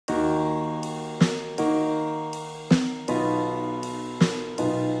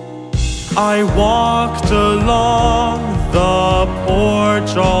I walked along the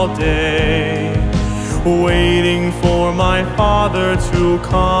porch all day, waiting for my father to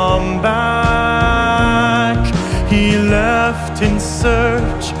come back. He left in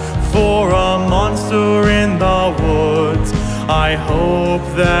search for a monster in the woods. I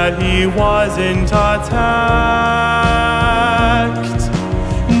hope that he wasn't attacked.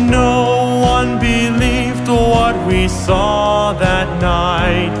 No one believed what we saw that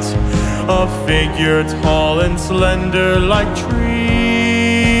night, a figure tall and slender like trees.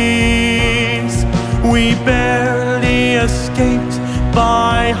 We barely escaped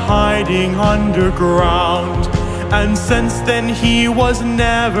by hiding underground, and since then he was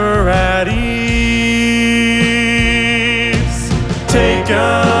never at ease.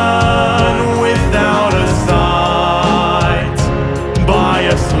 Taken without a sight by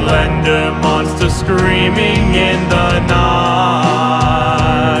a slender monster screaming in the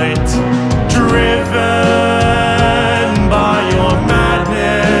night. Driven by your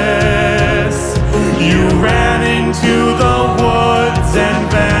madness, you ran into the woods and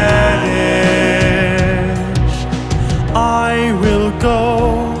vanished. I will go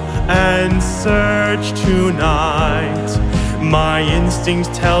and search tonight. My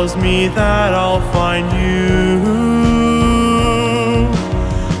instinct tells me that I'll find you.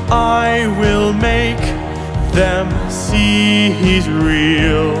 I will make them see he's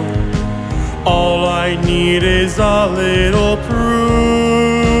real. All I need is a little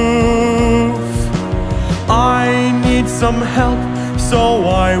proof. I need some help, so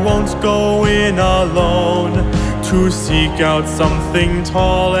I won't go in alone to seek out something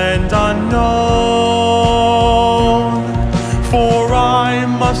tall and unknown. For I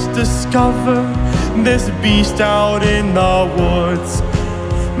must discover this beast out in the woods.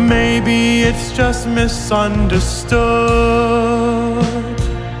 Maybe it's just misunderstood.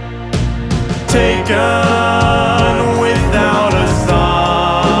 Taken without a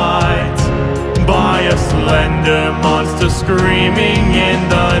sight by a slender monster screaming in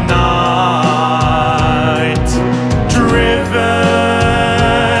the night. Driven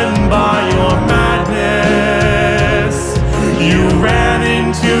by your madness, you ran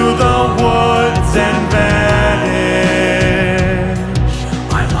into the woods and vanished.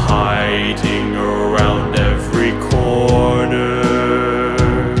 I'm hiding around every corner.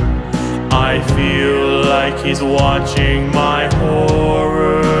 I feel like he's watching my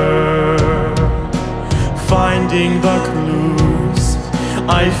horror. Finding the clues,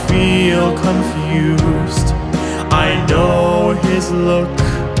 I feel confused. I know his look,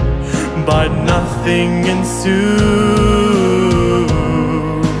 but nothing ensues.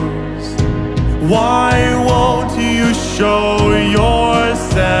 Why won't you show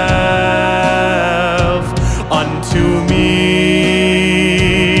yourself unto me?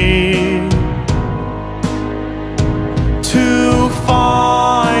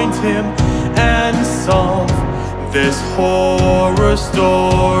 Him and solve this horror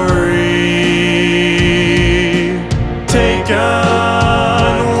story.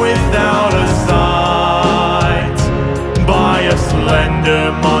 Taken without a sight by a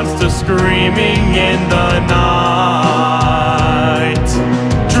slender monster screaming in the night.